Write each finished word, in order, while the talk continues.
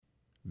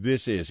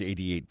This is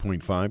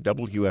 88.5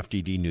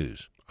 WFDD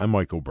News. I'm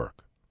Michael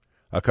Burke.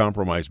 A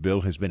compromise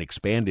bill has been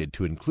expanded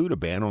to include a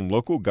ban on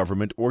local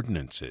government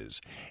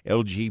ordinances.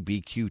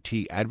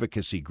 LGBTQ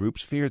advocacy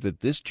groups fear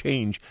that this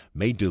change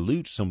may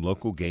dilute some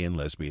local gay and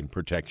lesbian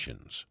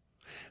protections.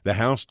 The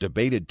House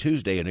debated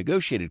Tuesday a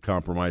negotiated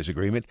compromise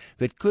agreement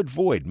that could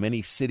void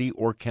many city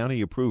or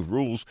county-approved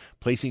rules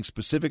placing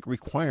specific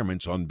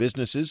requirements on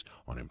businesses,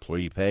 on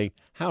employee pay,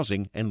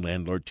 housing, and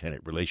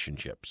landlord-tenant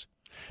relationships.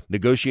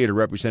 Negotiator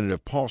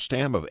Representative Paul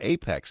Stamm of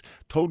Apex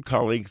told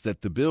colleagues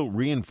that the bill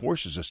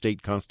reinforces a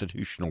state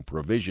constitutional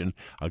provision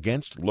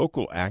against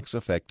local acts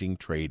affecting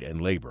trade and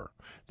labor.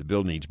 The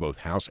bill needs both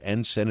House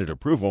and Senate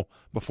approval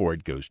before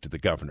it goes to the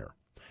governor.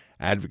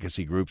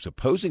 Advocacy groups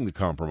opposing the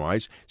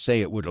compromise say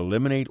it would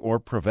eliminate or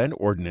prevent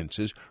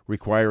ordinances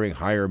requiring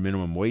higher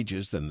minimum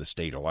wages than the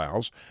state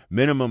allows,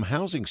 minimum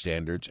housing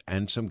standards,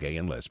 and some gay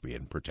and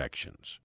lesbian protections.